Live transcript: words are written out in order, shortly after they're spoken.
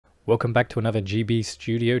Welcome back to another GB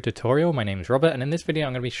Studio tutorial. My name is Robert, and in this video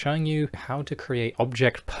I'm going to be showing you how to create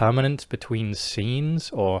object permanence between scenes,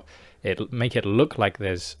 or make it look like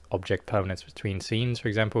there's object permanence between scenes. For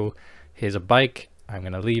example, here's a bike. I'm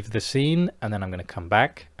going to leave the scene and then I'm going to come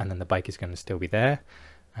back, and then the bike is going to still be there.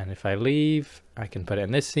 And if I leave, I can put it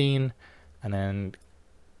in this scene, and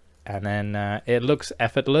then it looks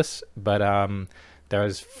effortless, but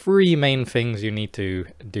there's three main things you need to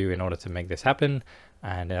do in order to make this happen,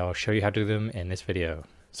 and I'll show you how to do them in this video.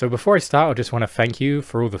 So before I start, I just want to thank you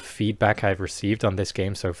for all the feedback I've received on this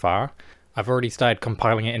game so far. I've already started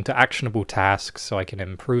compiling it into actionable tasks so I can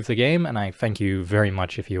improve the game, and I thank you very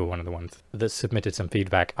much if you were one of the ones that submitted some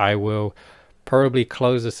feedback. I will probably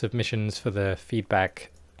close the submissions for the feedback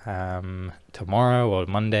tomorrow or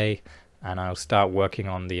Monday, and I'll start working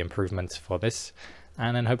on the improvements for this,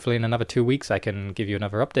 and then hopefully in another 2 weeks I can give you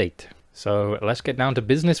another update. So let's get down to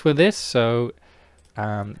business with this. So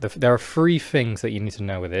there are three things that you need to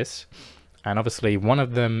know with this, and obviously one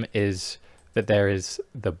of them is that there is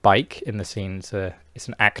the bike in the scene. It's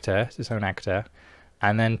an actor, it's its own actor,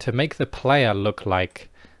 and then to make the player look like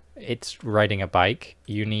it's riding a bike,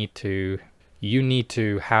 you need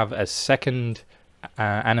to have a second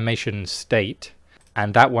animation state,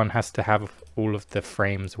 and that one has to have all of the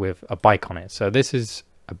frames with a bike on it. So this is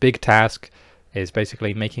a big task, is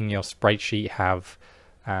basically making your sprite sheet have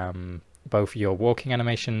both your walking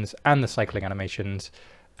animations and the cycling animations,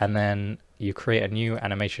 and then you create a new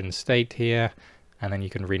animation state here, and then you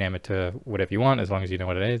can rename it to whatever you want as long as you know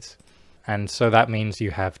what it is. And so that means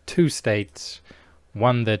you have two states,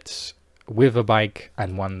 one that's with a bike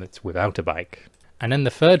and one that's without a bike. And then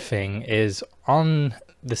the third thing is, on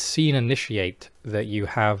the scene initiate that you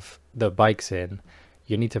have the bikes in,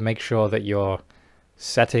 you need to make sure that you're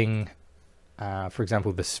setting for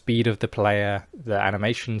example, the speed of the player, the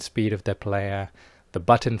animation speed of the player, the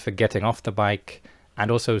button for getting off the bike,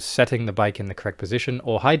 and also setting the bike in the correct position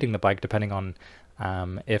or hiding the bike depending on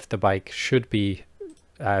if the bike should be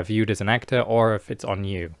viewed as an actor or if it's on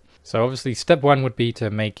you. So obviously step one would be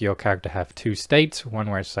to make your character have two states,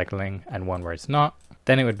 one where it's cycling and one where it's not.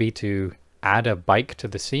 Then it would be to add a bike to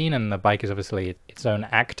the scene, and the bike is obviously its own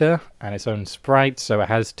actor and its own sprite, so it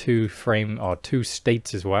has two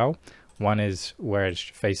states as well. One is where it's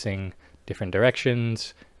facing different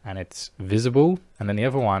directions and it's visible, and then the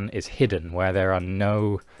other one is hidden, where there are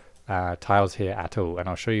no tiles here at all, and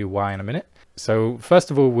I'll show you why in a minute. So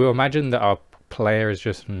first of all, we'll imagine that our player is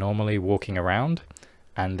just normally walking around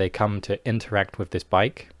and they come to interact with this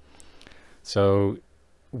bike. So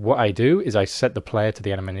what I do is I set the player to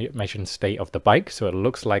the animation state of the bike, so it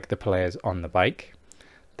looks like the player's on the bike.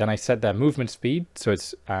 Then I set their movement speed, so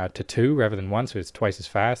it's to 2 rather than 1, so it's twice as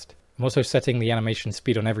fast. I'm also setting the animation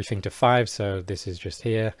speed on everything to 5, so this is just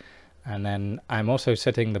here. And then I'm also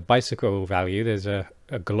setting the bicycle value. There's a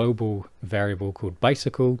global variable called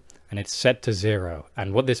bicycle, and it's set to 0.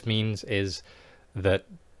 And what this means is that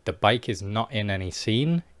the bike is not in any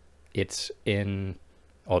scene, it's in,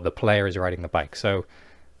 or the player is riding the bike. So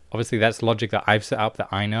obviously that's logic that I've set up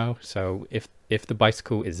that I know. So if the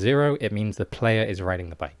bicycle is 0, it means the player is riding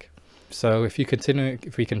the bike. So if we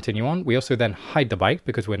continue on, we also then hide the bike,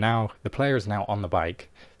 because the player is now on the bike,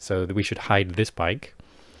 so that we should hide this bike.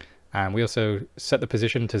 And we also set the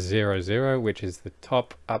position to 0, 0, which is the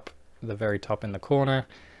top up, the very top in the corner.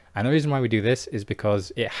 And the reason why we do this is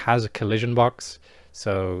because it has a collision box,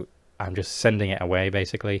 so I'm just sending it away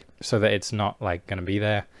basically, so that it's not like going to be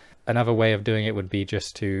there. Another way of doing it would be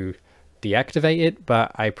just to deactivate it,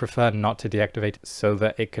 but I prefer not to deactivate it so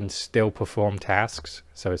that it can still perform tasks,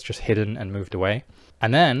 so it's just hidden and moved away.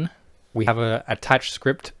 And then we have a attached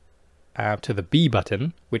script to the B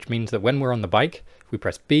button, which means that when we're on the bike, if we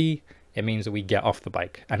press B, it means that we get off the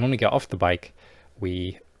bike. And when we get off the bike,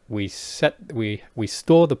 we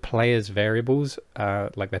store the player's variables,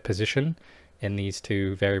 like their position, in these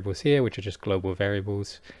two variables here, which are just global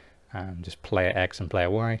variables, just player X and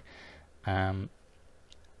player Y.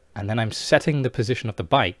 And then I'm setting the position of the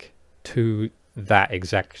bike to that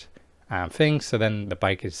exact thing, so then the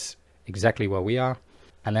bike is exactly where we are.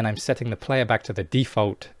 And then I'm setting the player back to the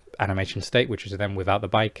default animation state, which is then without the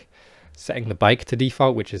bike, setting the bike to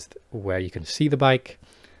default, which is where you can see the bike,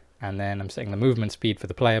 and then I'm setting the movement speed for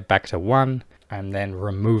the player back to 1, and then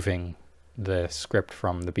removing the script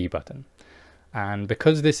from the B button. And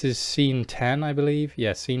because this is scene 10, I believe,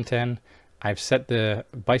 yeah, scene 10, I've set the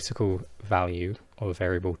bicycle value or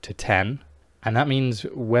variable to 10, and that means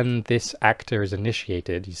when this actor is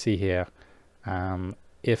initiated, you see here,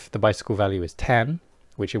 if the bicycle value is 10,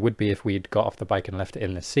 which it would be if we'd got off the bike and left it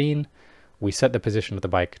in the scene, we set the position of the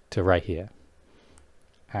bike to right here.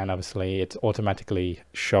 and obviously it's automatically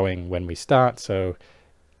showing when we start. So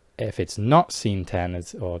if it's not scene 10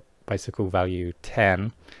 or bicycle value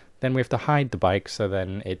 10, then we have to hide the bike, so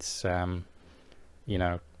then it's you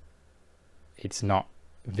know, it's not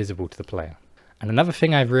visible to the player. And another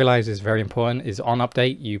thing I've realized is very important is on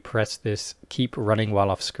update you press this keep running while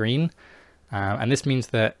off screen, and this means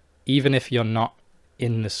that even if you're not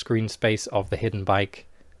in the screen space of the hidden bike,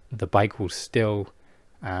 the bike will still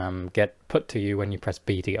get put to you when you press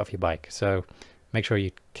B to get off your bike. So make sure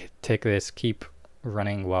you tick this keep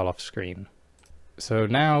running while off screen. So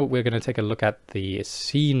now we're going to take a look at the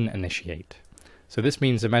scene initiate. So this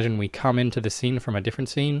means, imagine we come into the scene from a different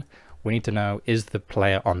scene. We need to know, is the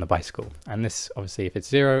player on the bicycle? And this, obviously, if it's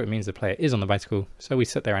 0, it means the player is on the bicycle. So we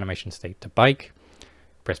set their animation state to bike,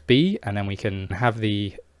 press B, and then we can have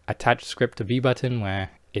the attach script to B button where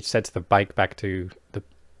it sets the bike back to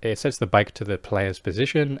the player's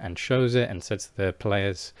position and shows it, and sets the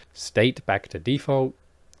player's state back to default,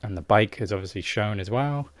 and the bike is obviously shown as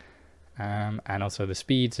well, and also the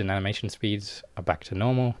speeds and animation speeds are back to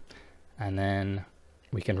normal. And then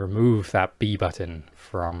we can remove that B button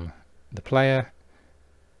from the player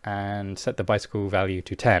and set the bicycle value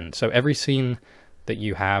to 10. So every scene that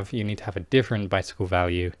you have, you need to have a different bicycle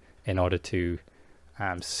value in order to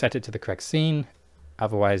set it to the correct scene.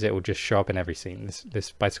 Otherwise it will just show up in every scene.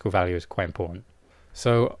 This bicycle value is quite important.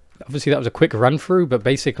 So obviously that was a quick run through, but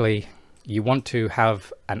basically you want to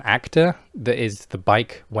have an actor that is the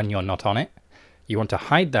bike when you're not on it. You want to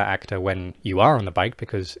hide that actor when you are on the bike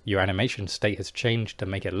because your animation state has changed to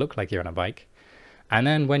make it look like you're on a bike. And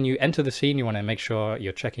then when you enter the scene, you want to make sure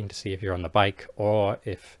you're checking to see if you're on the bike or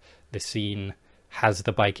if the scene has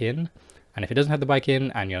the bike in. And if it doesn't have the bike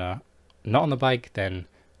in and you're not on the bike, then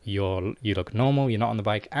you look normal, you're not on the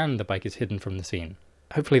bike, and the bike is hidden from the scene.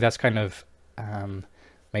 Hopefully that's kind of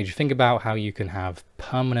made you think about how you can have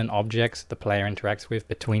permanent objects the player interacts with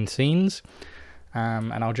between scenes.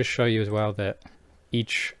 And I'll just show you as well that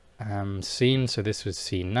each scene, so this was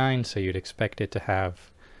scene 9, so you'd expect it to have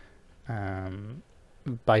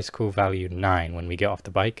bicycle value 9 when we get off the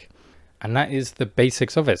bike. And that is the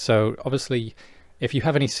basics of it. So obviously if you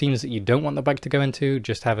have any scenes that you don't want the bike to go into,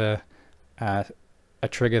 just have a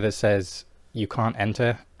trigger that says you can't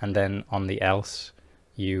enter, and then on the else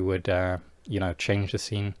you would you know, change the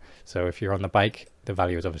scene. So if you're on the bike, the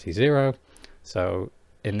value is obviously 0. So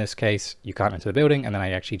in this case, you can't enter the building, and then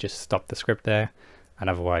I actually just stop the script there, and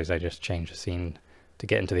otherwise I just change the scene to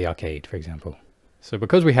get into the arcade, for example. So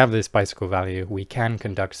because we have this bicycle value, we can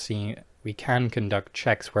conduct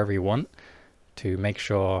checks wherever you want to make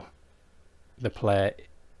sure the player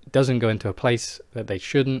doesn't go into a place that they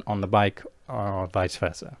shouldn't on the bike, or vice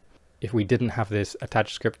versa. If we didn't have this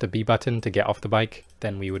attach script to B button to get off the bike,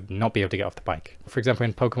 then we would not be able to get off the bike. For example,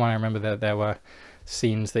 in Pokemon, I remember that there were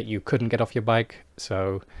scenes that you couldn't get off your bike.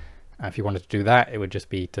 So if you wanted to do that, it would just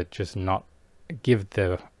be to just not give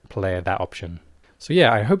the player that option. So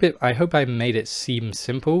yeah, I hope I made it seem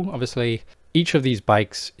simple. Obviously, each of these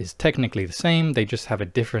bikes is technically the same. They just have a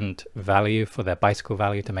different value for their bicycle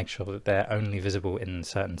value to make sure that they're only visible in a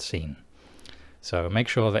certain scene. So make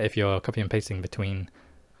sure that if you're copy and pasting between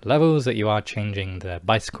levels, that you are changing the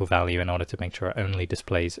bicycle value in order to make sure it only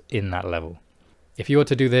displays in that level. If you were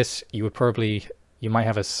to do this, you might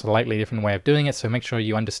have a slightly different way of doing it. So make sure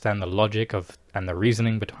you understand the logic of and the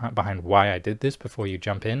reasoning behind why I did this before you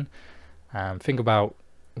jump in. Think about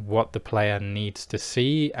what the player needs to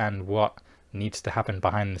see and what needs to happen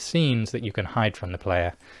behind the scenes that you can hide from the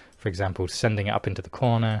player. For example, sending it up into the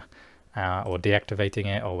corner or deactivating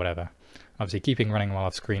it or whatever. Obviously, keeping running while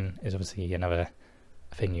off screen is obviously another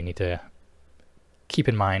thing you need to keep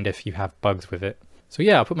in mind if you have bugs with it. So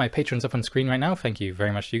yeah, I'll put my patrons up on screen right now. Thank you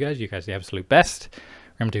very much to you guys. You guys are the absolute best.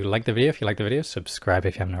 Remember to like the video if you like the video, subscribe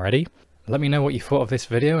if you haven't already. Let me know what you thought of this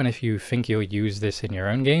video and if you think you'll use this in your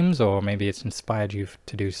own games, or maybe it's inspired you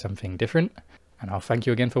to do something different. And I'll thank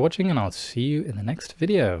you again for watching, and I'll see you in the next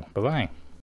video. Bye-bye.